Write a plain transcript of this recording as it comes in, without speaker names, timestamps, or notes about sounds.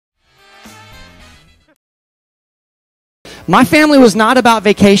My family was not about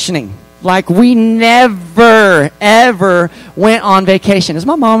vacationing. Like, we never, ever went on vacation. Is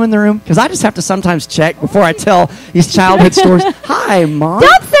my mom in the room? Because I just have to sometimes check before I tell these childhood stories. Hi, Mom.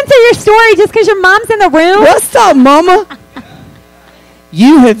 Don't censor your story just because your mom's in the room. What's up, Mama?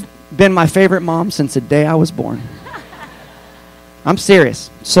 You have been my favorite mom since the day I was born. I'm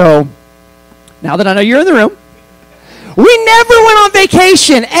serious. So, now that I know you're in the room, we never went on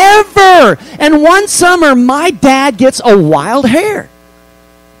vacation, ever. And one summer, my dad gets a wild hair.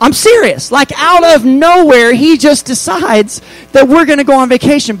 I'm serious. Like, out of nowhere, he just decides that we're going to go on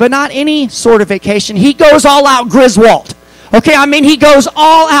vacation, but not any sort of vacation. He goes all out Griswold. Okay, I mean, he goes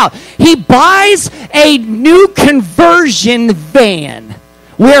all out. He buys a new conversion van.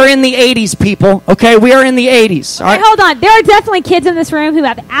 We're in the 80s, people. Okay, we are in the 80s. All right? Okay, hold on. There are definitely kids in this room who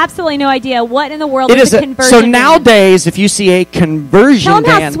have absolutely no idea what in the world is a conversion so van. nowadays, if you see a conversion Tell them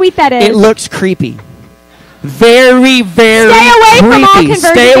van, how sweet that is. It looks creepy. Very, very Stay away creepy. from all conversion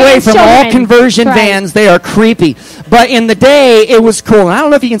Stay away vans, from all children. conversion Right. vans. They are creepy. But in the day, it was cool. And I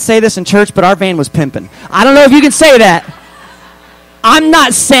don't know if you can say this in church, but our van was pimping. I don't know if you can say that. I'm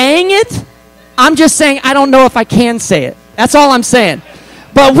not saying it. I'm just saying I don't know if I can say it. That's all I'm saying.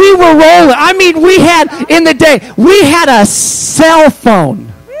 But we were rolling. I mean, we had, in the day, we had a cell phone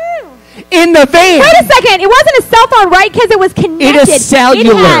in the van. Wait a second. It wasn't a cell phone, right? Because it was connected. It is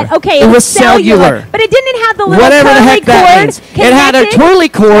cellular. It was cellular. But it didn't have the little Whatever the twirly heck that cord means. It had a connected. twirly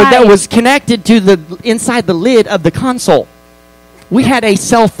cord that Right. was connected to the inside the lid of the console. We had a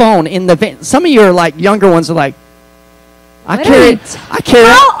cell phone in the van. Some of your like younger ones are like, I carry How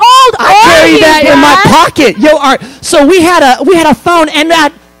old are you, that in my Dad? pocket. Yo, all right. So we had a phone, and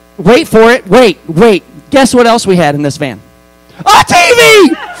that. Wait for it. Wait. Guess what else we had in this van? A TV.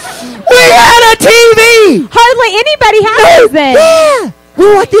 We had a TV. Hardly anybody has those then. Yeah. We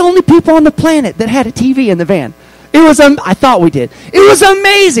were like the only people on the planet that had a TV in the van. It was, I thought we did. It was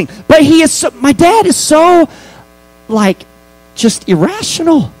amazing. But my dad is so, like, just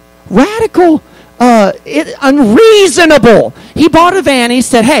irrational, radical, unreasonable. He bought a van. He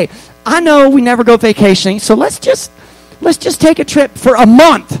said, hey, I know we never go vacationing, so let's just take a trip for a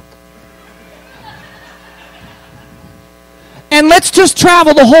month. And let's just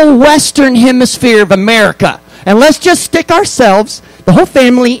travel the whole western hemisphere of America. And let's just stick ourselves, the whole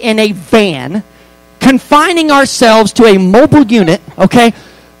family, in a van, confining ourselves to a mobile unit, okay,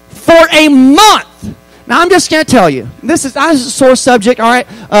 for a month. Now, I'm just going to tell you, this is a sore subject, all right?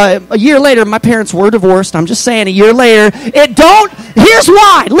 A year later, my parents were divorced. I'm just saying, a year later, here's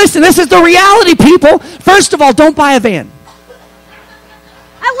why. Listen, this is the reality, people. First of all, don't buy a van.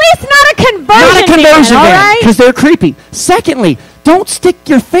 At least not a conversion Not a conversion all van, right? because they're creepy. Secondly, don't stick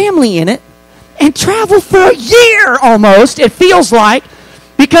your family in it and travel for a year almost, it feels like,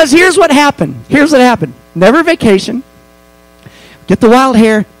 because here's what happened. Never vacation. Get the wild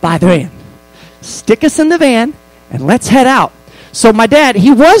hair, buy the van. Stick us in the van, and let's head out. So my dad,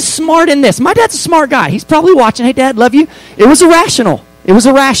 he was smart in this. My dad's a smart guy. He's probably watching. Hey, Dad, love you. It was irrational.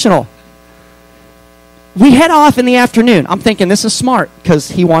 We head off in the afternoon. I'm thinking this is smart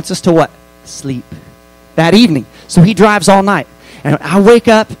because he wants us to what? Sleep that evening. So he drives all night. And I wake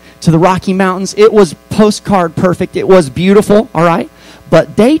up to the Rocky Mountains. It was postcard perfect. It was beautiful, all right?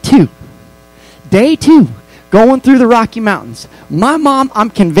 But day two, going through the Rocky Mountains, my mom, I'm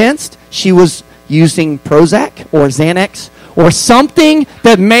convinced she was using Prozac or Xanax or something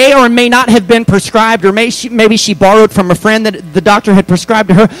that may or may not have been prescribed, or maybe she borrowed from a friend that the doctor had prescribed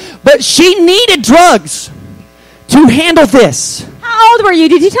to her. But she needed drugs to handle this. How old were you?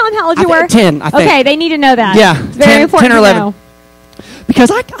 Did you tell them how old you were? 10, I think. Okay, they need to know that. Yeah, It's very important 10 or 11. to know. Because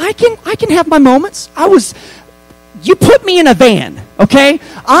I can have my moments. You put me in a van, okay?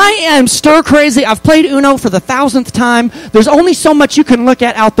 I am stir crazy. I've played Uno for the 1,000th time. There's only so much you can look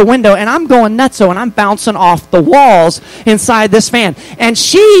at out the window, and I'm going nutso, and I'm bouncing off the walls inside this van. And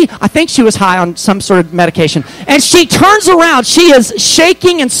I think she was high on some sort of medication, and she turns around. She is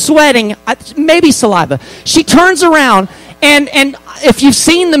shaking and sweating, maybe saliva. She turns around, and if you've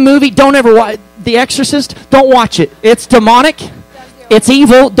seen the movie, don't ever watch The Exorcist. Don't watch it. It's demonic. It's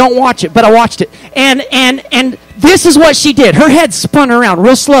evil. Don't watch it. But I watched it. And this is what she did. Her head spun around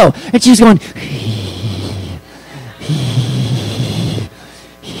real slow. And she's going,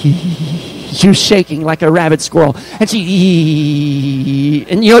 she was shaking like a rabid squirrel. And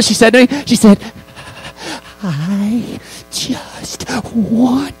and you know what she said to me? She said, I just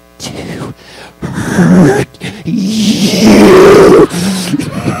want to hurt you.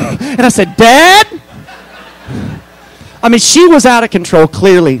 And I said, Dad? I mean, she was out of control,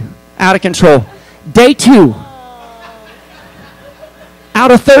 clearly. Out of control. Day 2. Out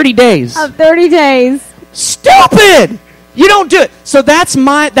of 30 days. Of 30 days. Stupid! You don't do it. So that's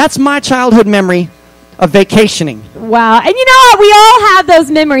my childhood memory of vacationing. Wow. And you know what? We all have those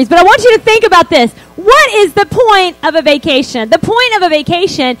memories, but I want you to think about this. What is the point of a vacation? The point of a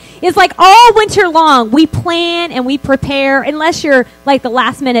vacation is like all winter long, we plan and we prepare, unless you're like the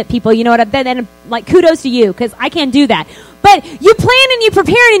last minute people, you know what? Then like kudos to you, because I can't do that. But you plan and you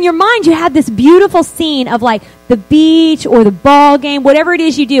prepare, and in your mind you have this beautiful scene of like the beach or the ball game, whatever it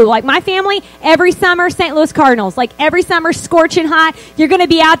is you do. Like my family, every summer, St. Louis Cardinals. Like every summer, scorching hot. You're going to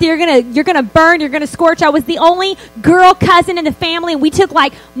be out there. You're going to burn. You're going to scorch. I was the only girl cousin in the family, and we took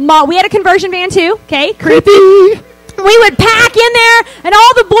like, we had a conversion van too. Okay, creepy. We would pack in there, and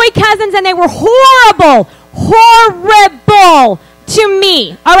all the boy cousins, and they were horrible to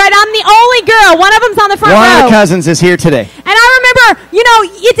me. All right, I'm the only girl. One of them's on the front row. One of the cousins is here today. And I remember,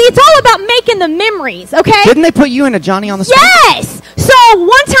 it's all about making the memories, okay? Didn't they put you in a Johnny on the Spot? Yes! So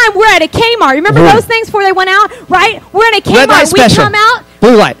one time we're at a Kmart. Remember those things before they went out, right? We're in a Kmart. Red light special. We come out.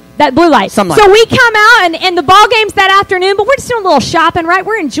 Blue light. That blue light. Some light. So we come out, and the ball game's that afternoon, but we're just doing a little shopping, right?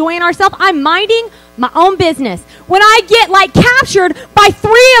 We're enjoying ourselves. I'm minding my own business. When I get like captured by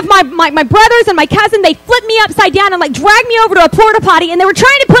three of my brothers and my cousin, they flip me upside down and like drag me over to a porta potty, and they were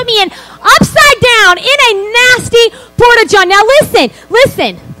trying to put me in upside down in a nasty porta john. Now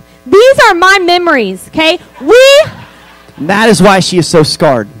listen. These are my memories, okay? That is why she is so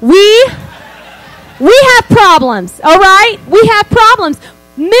scarred. We have problems, all right? We have problems.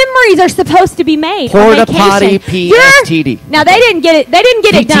 Memories are supposed to be made. Porta potty, PSTD. Now they didn't get it. They didn't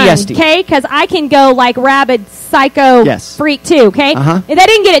get it done, PTSD. okay? Because I can go like rabid psycho freak too, okay? They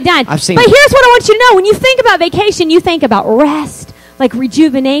didn't get it done. I've seen but it. Here's what I want you to know: when you think about vacation, you think about rest, like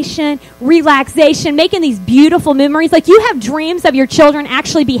rejuvenation, relaxation, making these beautiful memories. Like you have dreams of your children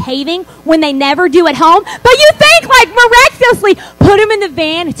actually behaving when they never do at home, but you think like miraculously, put them in the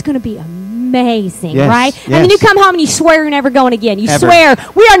van. It's going to be amazing, right? Yes. And then you come home and you swear you're never going again. You Ever. swear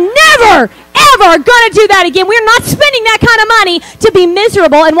we are never, ever going to do that again. We're not spending that kind of money to be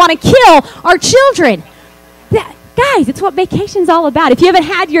miserable and want to kill our children. Guys, it's what vacation's all about. If you haven't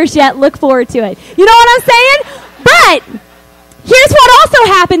had yours yet, look forward to it. You know what I'm saying? But here's what also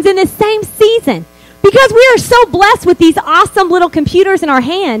happens in this same season. Because we are so blessed with these awesome little computers in our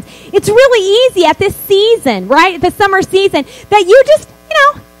hands, it's really easy at this season, right, at the summer season, that you just,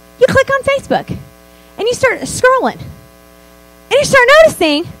 you click on Facebook, and you start scrolling, and you start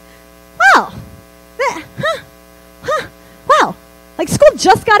noticing, wow, like school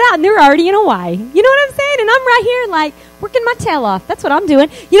just got out, and they're already in Hawaii. You know what I'm saying? And I'm right here, like, working my tail off. That's what I'm doing.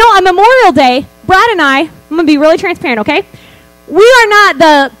 On Memorial Day, Brad and I'm going to be really transparent, okay? We are not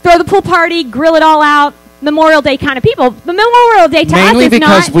the throw the pool party, grill it all out, Memorial Day kind of people. The Memorial Day to us is not. Mainly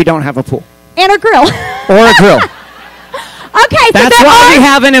because we don't have a pool. And a grill. Or a grill. Okay, That's why we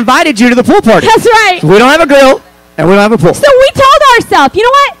haven't invited you to the pool party. That's right. We don't have a grill, and we don't have a pool. So we told ourselves, you know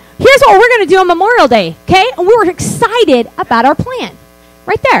what? Here's what we're going to do on Memorial Day, okay? And we were excited about our plan.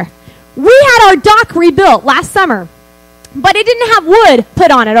 Right there. We had our dock rebuilt last summer, but it didn't have wood put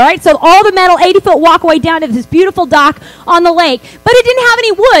on it, all right? So all the metal 80-foot walkway down to this beautiful dock on the lake, but it didn't have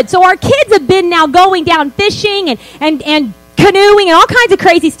any wood. So our kids have been now going down fishing and canoeing and all kinds of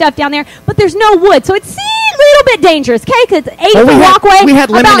crazy stuff down there, but there's no wood. So it's a little bit dangerous, okay? Because it's 80-foot walkway, we had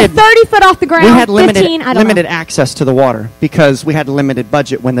limited, about 30 foot off the ground, we had 15, I don't limited know. access to the water because we had a limited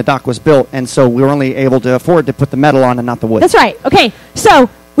budget when the dock was built, and so we were only able to afford to put the metal on and not the wood. That's right. Okay, so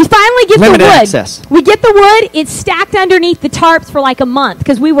we finally get Limited the wood. access. We get the wood. It's stacked underneath the tarps for like a month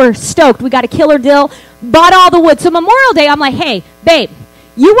because we were stoked. We got a killer deal, bought all the wood. So Memorial Day, I'm like, hey, babe,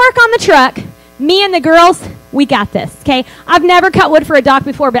 you work on the truck. Me and the girls, we got this, okay? I've never cut wood for a dock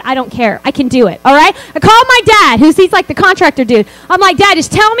before, but I don't care. I can do it, all right? I called my dad, he's like the contractor dude. I'm like, Dad,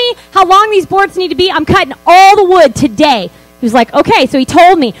 just tell me how long these boards need to be. I'm cutting all the wood today. He was like, okay, so he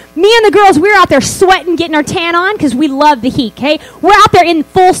told me. Me and the girls, we were out there sweating, getting our tan on because we love the heat, okay? We're out there in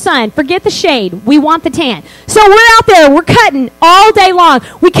full sun. Forget the shade. We want the tan. So we're out there. We're cutting all day long.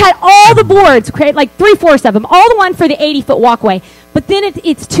 We cut all the boards, okay, like 3/4 of them, all the one for the 80-foot walkway. But then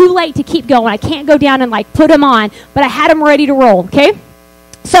it's too late to keep going. I can't go down and, like, put them on, but I had them ready to roll, okay?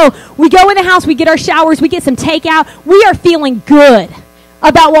 So we go in the house. We get our showers. We get some takeout. We are feeling good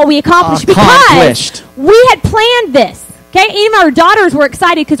about what we accomplished because we had planned this. Okay, even our daughters were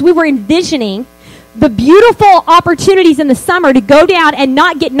excited because we were envisioning the beautiful opportunities in the summer to go down and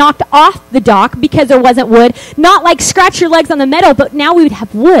not get knocked off the dock because there wasn't wood, not like scratch your legs on the metal, but now we would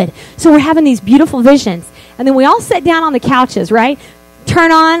have wood. So we're having these beautiful visions. And then we all sit down on the couches, right?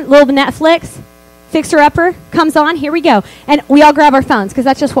 Turn on a little Netflix, Fixer Upper comes on, here we go. And we all grab our phones because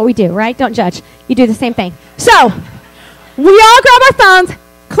that's just what we do, right? Don't judge. You do the same thing. So we all grab our phones,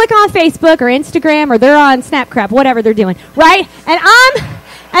 click on Facebook or Instagram, or they're on Snapcrap, whatever they're doing, right? And I'm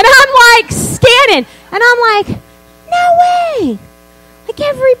like scanning, and I'm like, no way! Like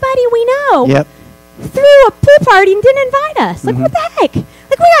everybody we know threw a pool party and didn't invite us. Like what the heck?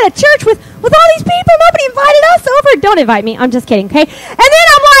 Like we got a church with all these people, nobody invited us over. Don't invite me. I'm just kidding, okay? And then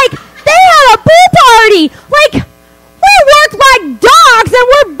I'm like, they had a pool party. Like we worked like dogs and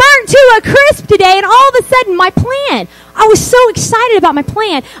we're burnt to a crisp today, and all of a sudden my plan, I was so excited about my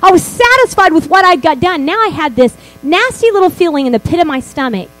plan. I was satisfied with what I'd got done. Now I had this nasty little feeling in the pit of my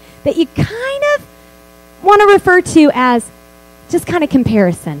stomach that you kind of want to refer to as just kind of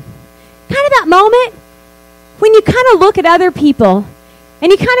comparison. Kind of that moment when you kind of look at other people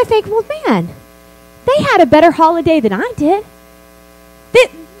and you kind of think, well, man, they had a better holiday than I did.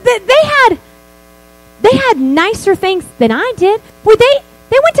 They had nicer things than I did. Well, they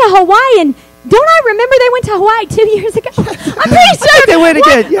went to Hawaii, and don't I remember they went to Hawaii 2 years ago? I'm pretty sure. They went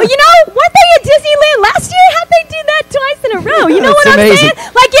again. Yeah. You know, weren't they at Disneyland last year? How'd they do that twice in a row? You know what I'm amazing.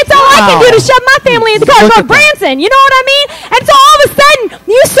 saying? Like, it's all I can do to shove my family in the car from Branson. You know what I mean? And so all of a sudden,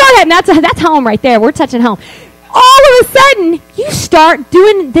 you start, and that's home right there. We're touching home. All of a sudden, you start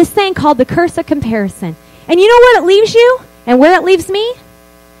doing this thing called the curse of comparison. And you know what it leaves you? And where it leaves me?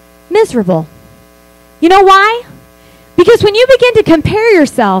 Miserable. You know why? Because when you begin to compare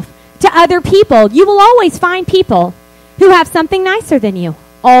yourself to other people, you will always find people who have something nicer than you.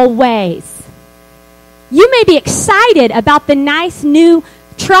 Always. You may be excited about the nice new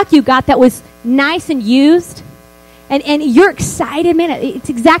truck you got that was nice and used. And you're excited, man. It's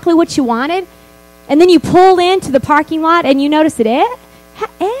exactly what you wanted. And then you pull into the parking lot and you notice that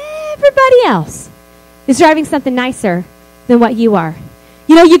everybody else is driving something nicer than what you are.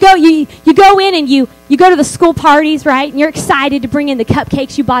 You know, you go in and you go to the school parties, right? And you're excited to bring in the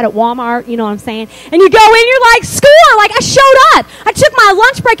cupcakes you bought at Walmart, you know what I'm saying? And you go in, you're like, score! Like, I showed up. I took my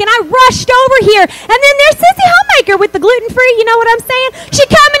lunch break and I rushed over here. And then there's Sissy Homemaker with the gluten-free, you know what I'm saying? She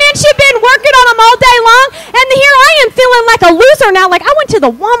coming in, she'd been working on them all day long. And here I am feeling like a loser now. Like, I went to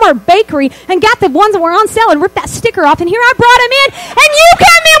the Walmart bakery and got the ones that were on sale and ripped that sticker off. And here I brought them in. And you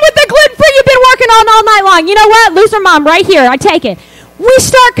come in with the gluten-free you've been working on all night long. You know what? Loser mom, right here. I take it. We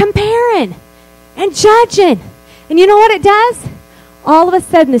start comparing and judging. And you know what it does? All of a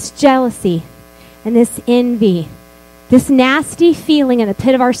sudden, this jealousy and this envy, this nasty feeling in the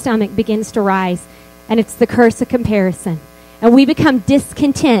pit of our stomach begins to rise. And it's the curse of comparison. And we become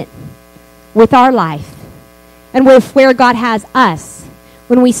discontent with our life and with where God has us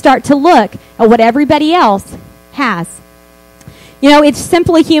when we start to look at what everybody else has. You know, it's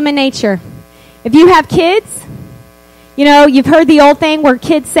simply human nature. If you have kids, you know, you've heard the old thing where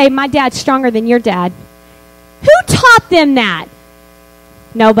kids say, my dad's stronger than your dad. Who taught them that?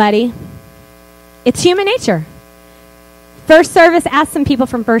 Nobody. It's human nature. First service, ask some people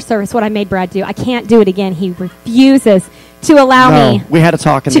from first service what I made Brad do. I can't do it again. He refuses to allow me we had a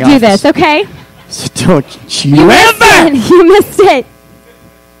talk in to the do office. this, okay? So don't you You missed it.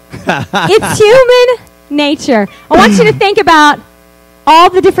 It's human nature. I want you to think about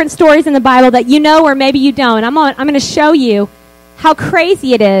all the different stories in the Bible that you know or maybe you don't. I'm going to show you how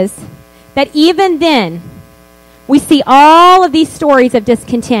crazy it is that even then we see all of these stories of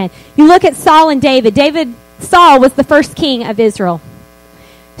discontent. You look at Saul and David. Saul was the first king of Israel.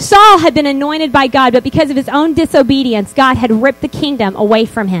 Saul had been anointed by God, but because of his own disobedience, God had ripped the kingdom away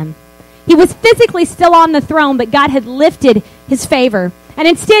from him. He was physically still on the throne, but God had lifted his favor. And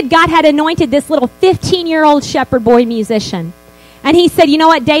instead, God had anointed this little 15-year-old shepherd boy musician. And he said, you know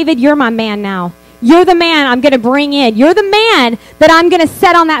what, David, you're my man now. You're the man I'm going to bring in. You're the man that I'm going to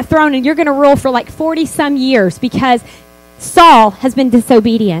set on that throne, and you're going to rule for like 40-some years because Saul has been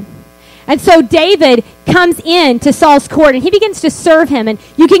disobedient. And so David comes in to Saul's court, and he begins to serve him. And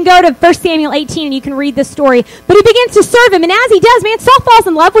you can go to 1 Samuel 18, and you can read this story. But he begins to serve him, and as he does, man, Saul falls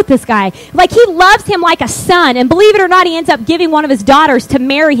in love with this guy. Like, he loves him like a son. And believe it or not, he ends up giving one of his daughters to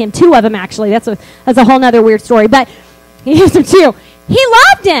marry him. 2 of them, actually. That's a whole other weird story. But he gives him 2. He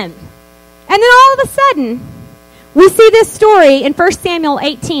loved him. And then all of a sudden, we see this story in 1 Samuel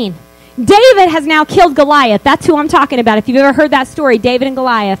 18. David has now killed Goliath. That's who I'm talking about. If you've ever heard that story, David and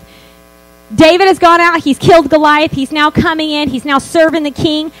Goliath. David has gone out. He's killed Goliath. He's now coming in. He's now serving the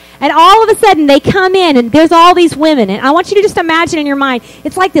king. And all of a sudden, they come in, and there's all these women. And I want you to just imagine in your mind,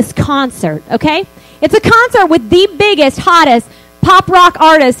 it's like this concert, okay? It's a concert with the biggest, hottest pop rock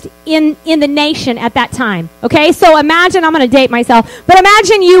artist in the nation at that time. Okay, so imagine, I'm going to date myself, but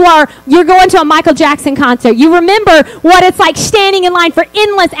imagine you're going to a Michael Jackson concert. You remember what it's like standing in line for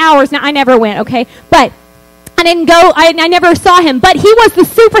endless hours. Now, I never went, okay, but I didn't go, I never saw him, but he was the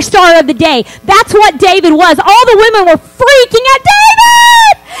superstar of the day. That's what David was. All the women were freaking out,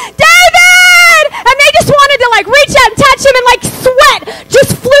 David!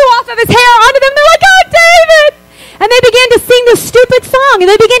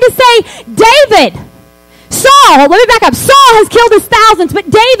 David, Saul, let me back up. Saul has killed his thousands, but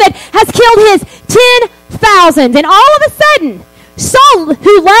David has killed his 10,000. And all of a sudden, Saul,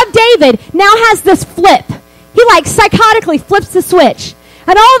 who loved David, now has this flip. He like psychotically flips the switch.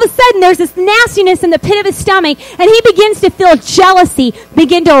 And all of a sudden, there's this nastiness in the pit of his stomach, and he begins to feel jealousy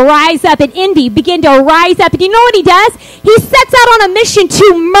begin to rise up, and envy begin to rise up. And you know what he does? He sets out on a mission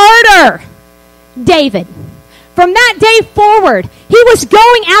to murder David. From that day forward, he was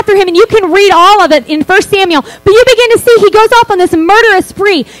going after him, and you can read all of it in 1 Samuel, but you begin to see he goes off on this murderous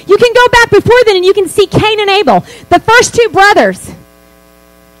spree. You can go back before then, and you can see Cain and Abel, the first two brothers.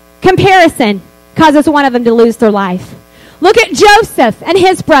 Comparison causes one of them to lose their life. Look at Joseph and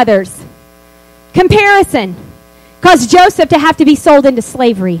his brothers. Comparison caused Joseph to have to be sold into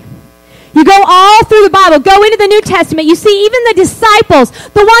slavery. You go all through the Bible, go into the New Testament, you see even the disciples,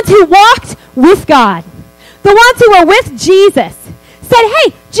 the ones who walked with God, the ones who were with Jesus, said,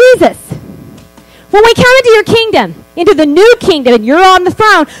 hey, Jesus, when we come into your kingdom, into the new kingdom, and you're on the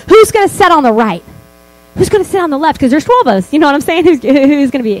throne, who's going to sit on the right? Who's going to sit on the left? Because there's 12 of us. You know what I'm saying? Who's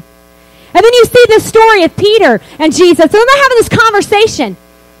going to be? And then you see this story of Peter and Jesus. And they're having this conversation.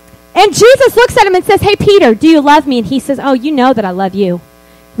 And Jesus looks at him and says, hey, Peter, do you love me? And he says, oh, you know that I love you.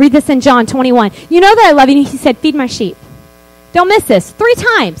 Read this in John 21. You know that I love you. And he said, feed my sheep. Don't miss this. 3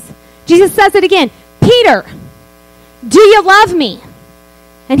 times. Jesus says it again. Peter, do you love me?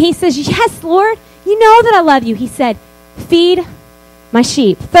 And he says, yes, Lord. You know that I love you. He said, feed my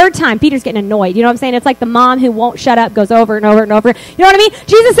sheep. 3rd time, Peter's getting annoyed. You know what I'm saying? It's like the mom who won't shut up, goes over and over and over. You know what I mean?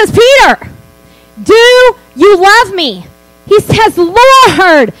 Jesus says, Peter, do you love me? He says,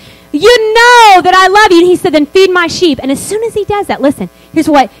 Lord, you know that I love you. And he said, then feed my sheep. And as soon as he does that, listen, here's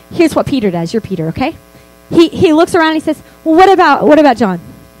what Peter does. You're Peter, okay? He looks around and he says, well, what about John?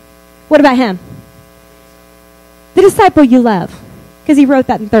 What about him? The disciple you love. Because he wrote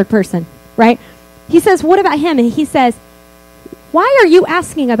that in 3rd person, right? He says, what about him? And he says, why are you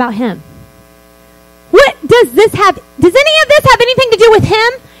asking about him? What does this have? Does any of this have anything to do with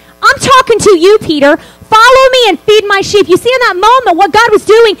him? I'm talking to you, Peter. Follow me and feed my sheep. You see, in that moment, what God was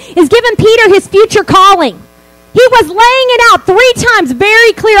doing is giving Peter his future calling. He was laying it out 3 times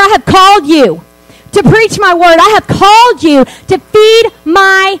very clear. I have called you to preach my word. I have called you to feed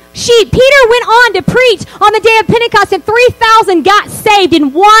my sheep. Peter went on to preach on the day of Pentecost, and 3,000 got saved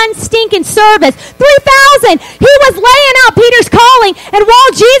in one stinking service. 3,000. He was laying out Peter's calling, and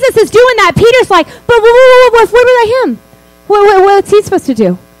while Jesus is doing that, Peter's like, but what about him? What's he supposed to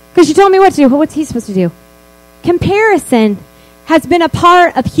do? Because you told me what to do. What's he supposed to do? Comparison has been a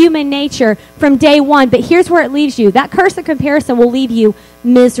part of human nature from day one, but here's where it leaves you. That curse of comparison will leave you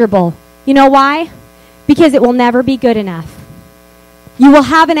miserable. You know why? Because it will never be good enough. You will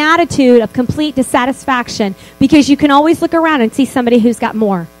have an attitude of complete dissatisfaction because you can always look around and see somebody who's got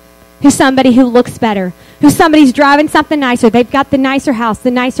more, who's somebody who looks better, who's somebody's driving something nicer. They've got the nicer house,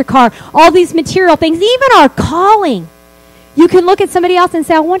 the nicer car, all these material things, even our calling. You can look at somebody else and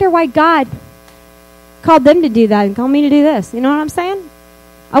say, I wonder why God called them to do that and called me to do this. You know what I'm saying?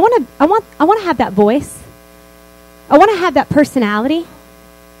 I want to have that voice. I want to have that personality.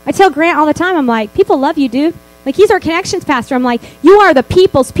 I tell Grant all the time, I'm like, people love you, dude. Like, he's our connections pastor. I'm like, you are the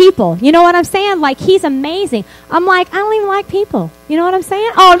people's people. You know what I'm saying? Like, he's amazing. I'm like, I don't even like people. You know what I'm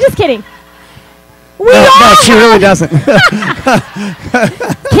saying? Oh, I'm just kidding. No, she really doesn't. Kidding.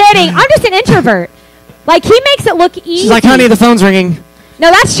 I'm just an introvert. Like, he makes it look easy. She's like, honey, the phone's ringing. No,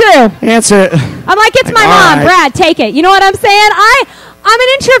 that's true. Answer it. I'm like, it's my mom. Right. Brad, take it. You know what I'm saying? I'm an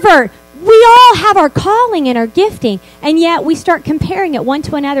introvert. We all have our calling and our gifting, and yet we start comparing it one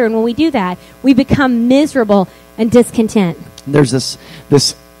to another, and when we do that, we become miserable and discontent. There's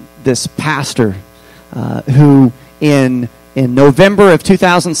this pastor who in November of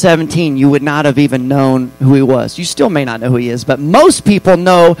 2017, you would not have even known who he was. You still may not know who he is, but most people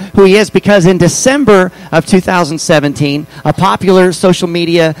know who he is because in December of 2017, a popular social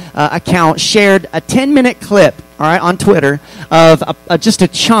media account shared a 10-minute clip, all right, on Twitter of just a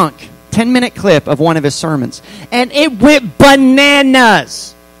chunk, 10-minute clip of one of his sermons. And it went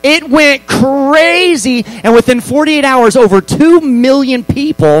bananas. It went crazy, and within 48 hours, over 2 million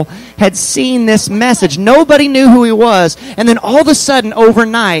people had seen this message. Nobody knew who he was, and then all of a sudden,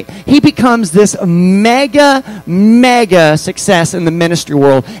 overnight, he becomes this mega success in the ministry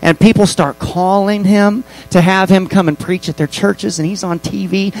world, and people start calling him to have him come and preach at their churches, and he's on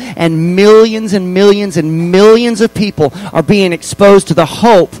TV, and millions and millions and millions of people are being exposed to the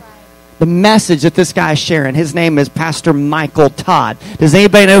hope, the message that this guy is sharing. His name is Pastor Michael Todd. Does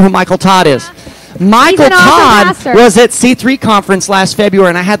anybody know who Michael Todd is? Michael He's an awesome Todd pastor. was at C3 conference last February,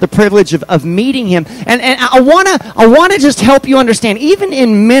 and I had the privilege of meeting him. And I wanna just help you understand, even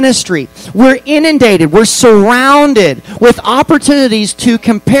in ministry, we're inundated, we're surrounded with opportunities to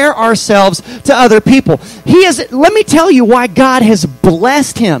compare ourselves to other people. Let me tell you why God has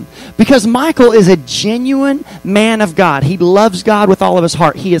blessed him. Because Michael is a genuine man of God. He loves God with all of his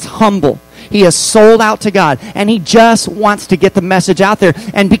heart. He is humble. He is sold out to God, and he just wants to get the message out there.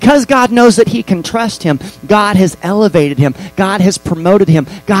 And because God knows that he can trust him, God has elevated him. God has promoted him.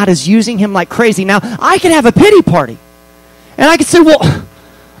 God is using him like crazy. Now, I could have a pity party, and I could say, well,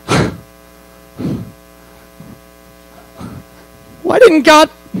 why didn't God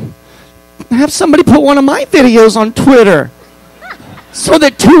have somebody put one of my videos on Twitter so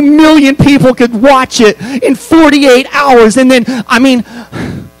that 2 million people could watch it in 48 hours? And then,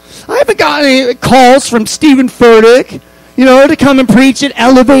 I haven't got any calls from Stephen Furtick, to come and preach at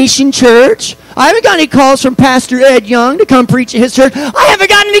Elevation Church. I haven't got any calls from Pastor Ed Young to come preach at his church. I haven't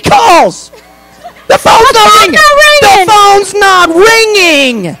got any calls. The phone's not ringing. The phone's not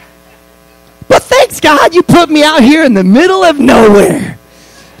ringing. But thanks God you put me out here in the middle of nowhere.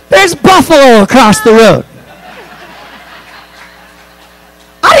 There's buffalo across the road.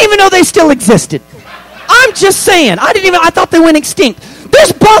 I didn't even know they still existed. I'm just saying. I thought they went extinct.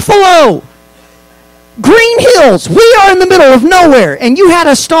 There's buffalo. Green Hills. We are in the middle of nowhere. And you had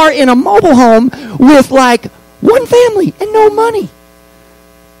to start in a mobile home with like one family and no money.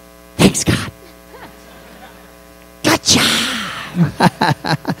 Thanks, God. Gotcha.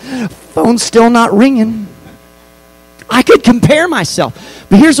 Phone's still not ringing. I could compare myself.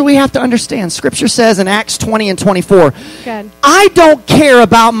 But here's what we have to understand. Scripture says in Acts 20 and 24, Good. I don't care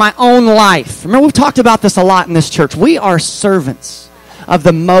about my own life. Remember, we've talked about this a lot in this church. We are servants of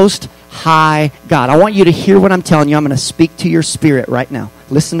the Most High God. I want you to hear what I'm telling you. I'm going to speak to your spirit right now.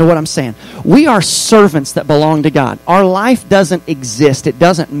 Listen to what I'm saying. We are servants that belong to God. Our life doesn't exist. It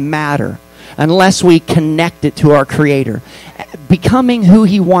doesn't matter unless we connect it to our Creator. Becoming who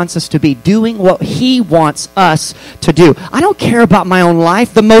He wants us to be. Doing what He wants us to do. I don't care about my own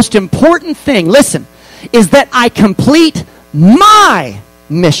life. The most important thing, listen, is that I complete my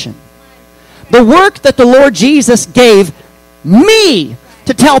mission. The work that the Lord Jesus gave me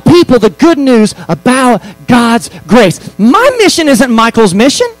to tell people the good news about God's grace. My mission isn't Michael's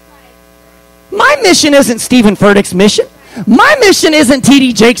mission. My mission isn't Stephen Furtick's mission. My mission isn't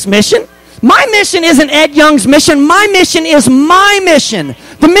T.D. Jake's mission. My mission isn't Ed Young's mission. My mission is my mission.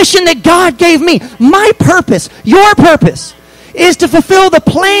 The mission that God gave me. My purpose, your purpose, is to fulfill the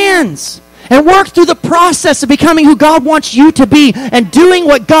plans and work through the process of becoming who God wants you to be and doing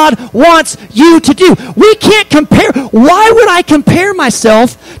what God wants you to do. We can't compare. Why would I compare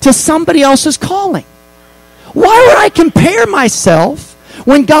myself to somebody else's calling? Why would I compare myself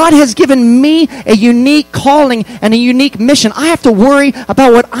when God has given me a unique calling and a unique mission? I have to worry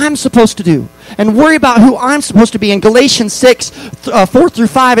about what I'm supposed to do and worry about who I'm supposed to be. In Galatians 6, 4 through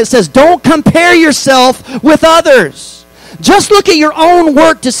 5, it says, don't compare yourself with others. Just look at your own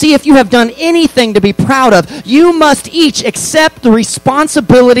work to see if you have done anything to be proud of. You must each accept the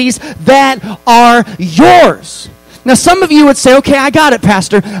responsibilities that are yours. Now, some of you would say, okay, I got it,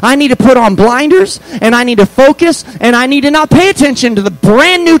 Pastor. I need to put on blinders, and I need to focus, and I need to not pay attention to the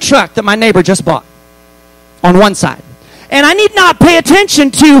brand new truck that my neighbor just bought on one side. And I need not pay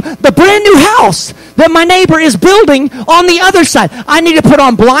attention to the brand new house that my neighbor is building on the other side. I need to put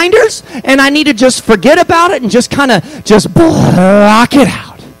on blinders, and I need to just forget about it and just kind of just block it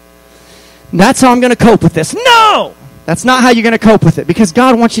out. And that's how I'm going to cope with this. No! That's not how you're going to cope with it, because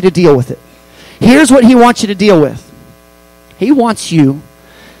God wants you to deal with it. Here's what He wants you to deal with. He wants you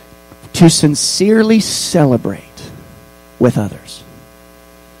to sincerely celebrate with others.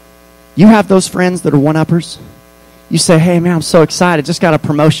 You have those friends that are one-uppers? You say, hey, man, I'm so excited. Just got a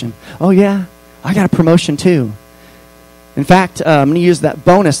promotion. Oh, yeah? I got a promotion, too. In fact, I'm going to use that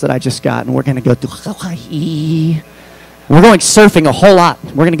bonus that I just got, and we're going to go to Hawaii. We're going surfing a whole lot.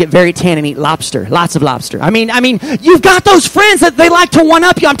 We're going to get very tan and eat lobster. Lots of lobster. I mean, you've got those friends that they like to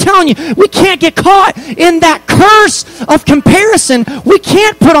one-up you. I'm telling you, we can't get caught in that curse of comparison. We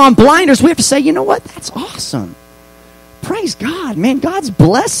can't put on blinders. We have to say, you know what? That's awesome. Praise God, man. God's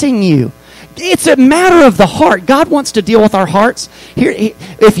blessing you. It's a matter of the heart. God wants to deal with our hearts. Here,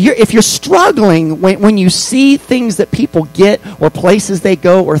 if you're struggling when you see things that people get, or places they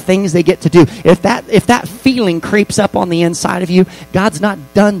go, or things they get to do, if that feeling creeps up on the inside of you, God's not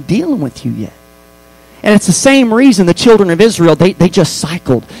done dealing with you yet. And it's the same reason the children of Israel, they just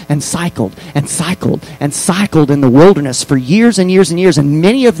cycled and cycled and cycled and cycled in the wilderness for years and years and years, and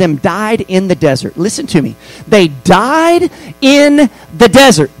many of them died in the desert. Listen to me. They died in the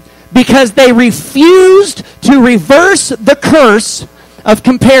desert Because they refused to reverse the curse of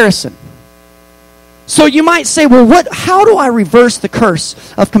comparison. So you might say, well, how do I reverse the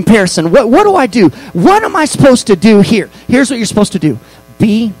curse of comparison? What do I do? What am I supposed to do here? Here's what you're supposed to do.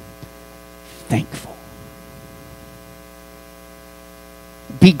 Be thankful.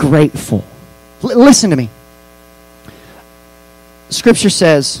 Be grateful. Listen to me. Scripture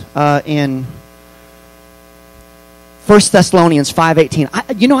says in 1 Thessalonians 5:18.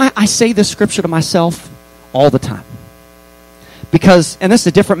 I say this scripture to myself all the time. Because, and this is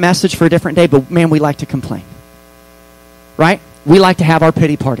a different message for a different day, but man, we like to complain. Right? We like to have our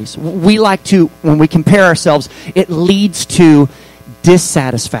pity parties. We like to, when we compare ourselves, it leads to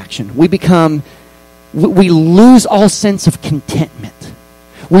dissatisfaction. We lose all sense of contentment.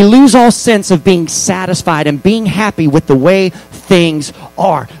 We lose all sense of being satisfied and being happy with the way things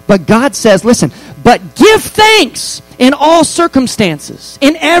are. But God says, listen, but give thanks in all circumstances,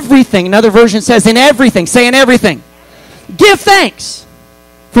 in everything. Another version says in everything. Say in everything. Give thanks,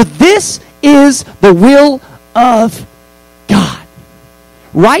 for this is the will of God.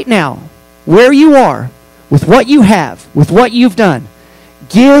 Right now, where you are, with what you have, with what you've done,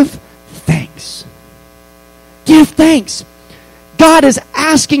 give thanks. Give thanks. God is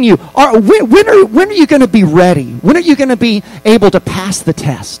asking you, when are you going to be ready? When are you going to be able to pass the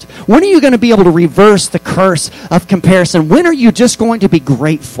test? When are you going to be able to reverse the curse of comparison? When are you just going to be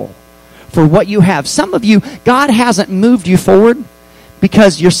grateful for what you have? Some of you, God hasn't moved you forward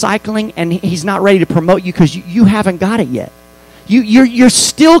because you're cycling and He's not ready to promote you because you haven't got it yet. You're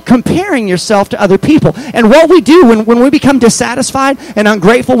still comparing yourself to other people. And what we do when we become dissatisfied and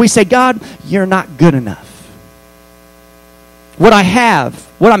ungrateful, we say, God, you're not good enough. What I have,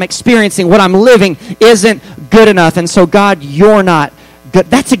 what I'm experiencing, what I'm living isn't good enough. And so, God, you're not good.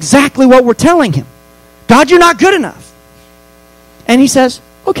 That's exactly what we're telling Him. God, you're not good enough. And He says,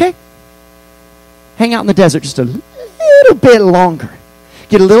 okay. Hang out in the desert just a little bit longer.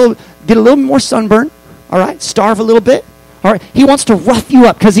 Get a little more sunburn. All right? Starve a little bit. All right? He wants to rough you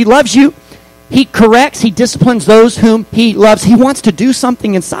up because He loves you. He corrects, He disciplines those whom He loves. He wants to do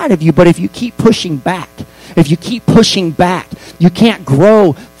something inside of you, but if you keep pushing back, you can't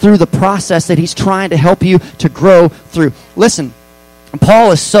grow through the process that He's trying to help you to grow through. Listen,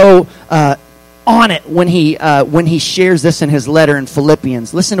 Paul is so on it when he shares this in his letter in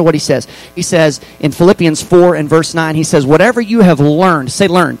Philippians. Listen to what he says. He says in Philippians 4 and verse 9, he says, whatever you have learned, say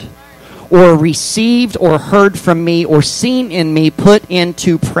learned, or received or heard from me or seen in me, put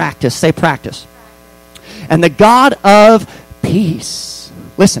into practice. Say practice. And the God of peace,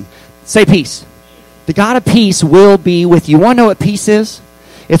 listen, say peace. The God of peace will be with you. Want to know what peace is?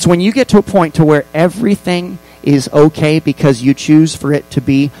 It's when you get to a point to where everything is okay because you choose for it to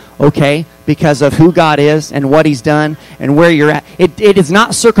be okay because of who God is and what He's done and where you're at. It is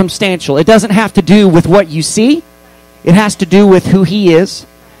not circumstantial. It doesn't have to do with what you see. It has to do with who He is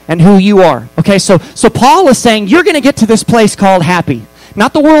and who you are. Okay, so Paul is saying you're going to get to this place called happy.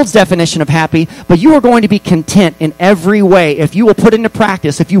 Not the world's definition of happy, but you are going to be content in every way if you will put into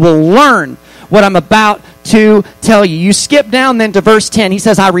practice, if you will learn what I'm about to tell you. You skip down then to verse 10. He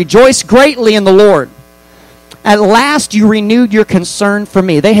says, I rejoice greatly in the Lord. At last you renewed your concern for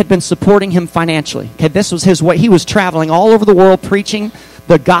me. They had been supporting him financially. Okay, this was his way. He was traveling all over the world preaching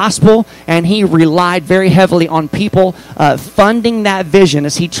the gospel, and he relied very heavily on people funding that vision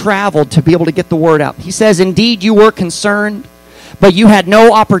as he traveled to be able to get the word out. He says, indeed, you were concerned, but you had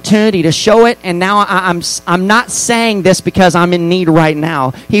no opportunity to show it, and now I'm not saying this because I'm in need right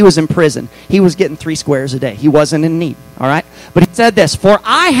now. He was in prison. He was getting 3 squares a day. He wasn't in need, all right? But he said this, for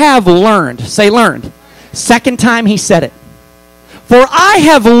I have learned, say learned. Second time he said it. For I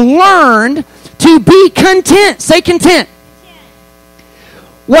have learned to be content. Say content.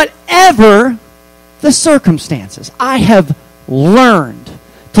 Whatever the circumstances, I have learned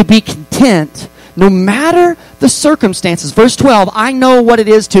to be content no matter the circumstances. Verse 12, I know what it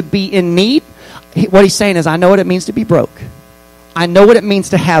is to be in need. What he's saying is, I know what it means to be broke. I know what it means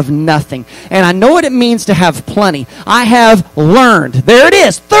to have nothing. And I know what it means to have plenty. I have learned. There it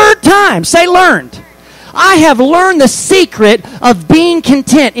is. Third time. Say learned. I have learned the secret of being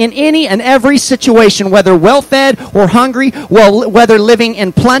content in any and every situation, whether well-fed or hungry, whether living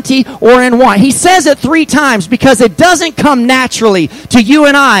in plenty or in want. He says it 3 times because it doesn't come naturally to you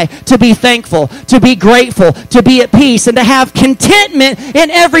and I to be thankful, to be grateful, to be at peace, and to have contentment in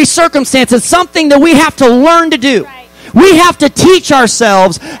every circumstance. It's something that we have to learn to do. Right. We have to teach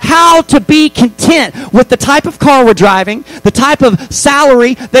ourselves how to be content with the type of car we're driving, the type of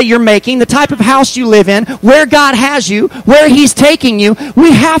salary that you're making, the type of house you live in, where God has you, where He's taking you.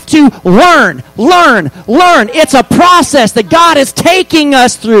 We have to learn. It's a process that God is taking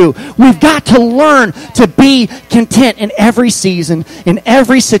us through. We've got to learn to be content in every season, in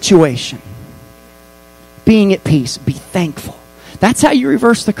every situation. Being at peace. Be thankful. That's how you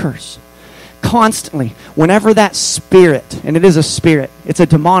reverse the curse. Constantly, whenever that spirit, and it is a spirit, it's a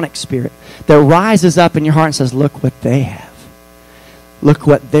demonic spirit, that rises up in your heart and says, look what they have. Look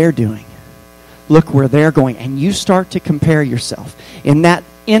what they're doing. Look where they're going. And you start to compare yourself. In that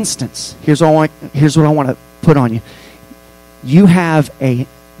instance, here's what I want to put on you. You have a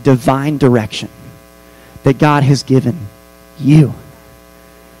divine direction that God has given you.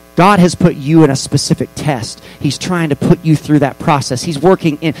 God has put you in a specific test. He's trying to put you through that process. He's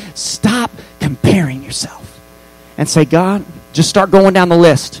working in. Stop comparing yourself and say, God, just start going down the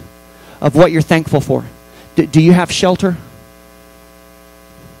list of what you're thankful for. Do you have shelter?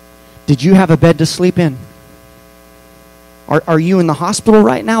 Did you have a bed to sleep in? Are you in the hospital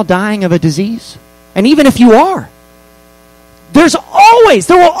right now dying of a disease? And even if you are, there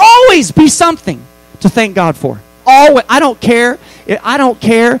will always be something to thank God for. Always. I don't care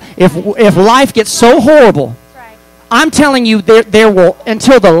if life gets so horrible. Right. I'm telling you, there will,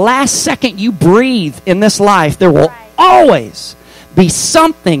 until the last second you breathe in this life, there will always be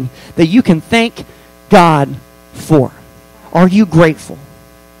something that you can thank God for. Are you grateful?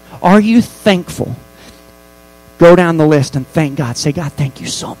 Are you thankful? Go down the list and thank God. Say, God, thank you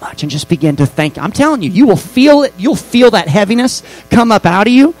so much. And just begin to thank. I'm telling you, you will feel it. You'll feel that heaviness come up out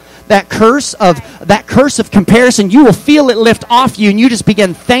of you. That curse of comparison, you will feel it lift off you, and you just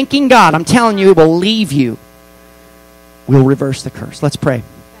begin thanking God. I'm telling you, it will leave you. We'll reverse the curse. Let's pray.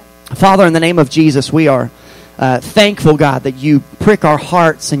 Father, in the name of Jesus, we are thankful, God, that you prick our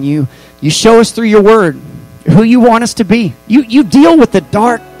hearts and you show us through your word who you want us to be. You deal with the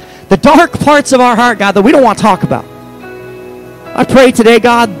dark parts of our heart, God, that we don't want to talk about. I pray today,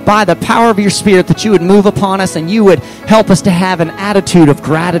 God, by the power of your Spirit, that you would move upon us and you would help us to have an attitude of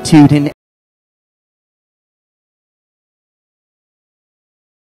gratitude in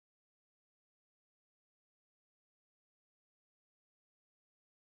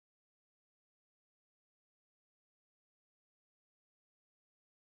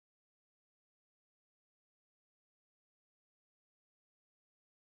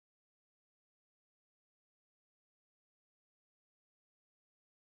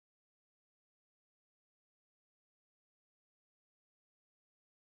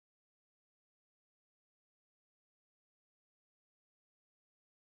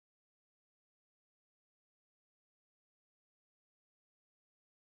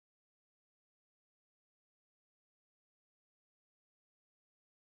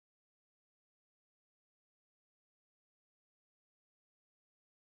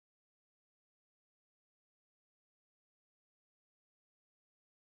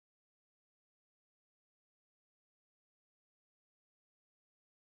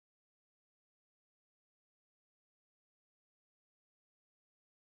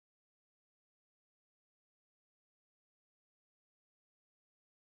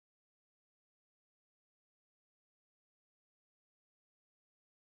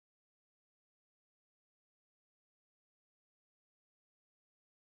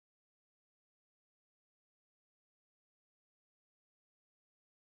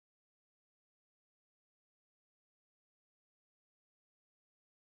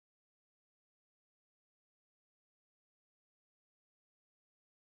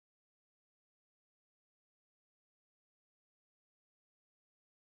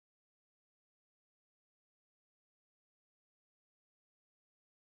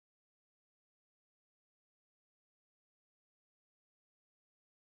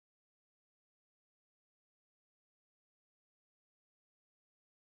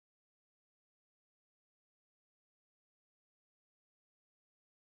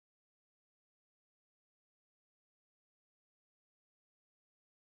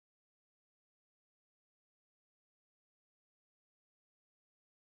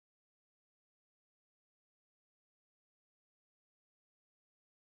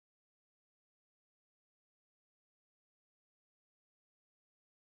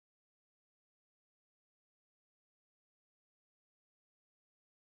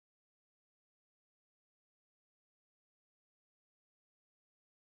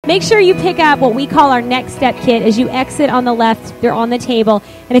Make sure you pick up what we call our Next Step Kit as you exit on the left. They're on the table.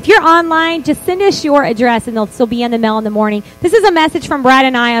 And if you're online, just send us your address and they'll still be in the mail in the morning. This is a message from Brad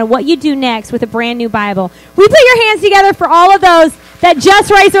and I on what you do next with a brand new Bible. We put your hands together for all of those that just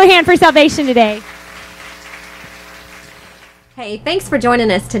raised their hand for salvation today. Hey, thanks for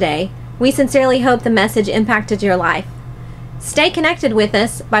joining us today. We sincerely hope the message impacted your life. Stay connected with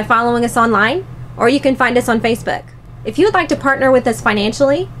us by following us online, or you can find us on Facebook. If you would like to partner with us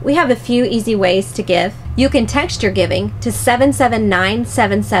financially, we have a few easy ways to give. You can text your giving to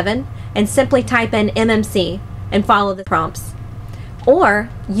 77977 and simply type in MMC and follow the prompts. Or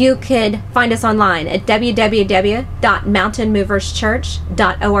you could find us online at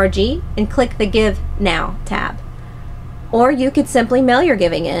www.mountainmoverschurch.org and click the Give Now tab. Or you could simply mail your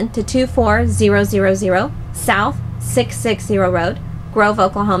giving in to 24000 South 660 Road, Grove,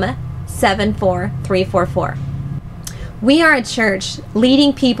 Oklahoma 74344. We are a church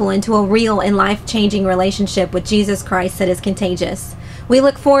leading people into a real and life-changing relationship with Jesus Christ that is contagious. We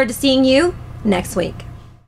look forward to seeing you next week.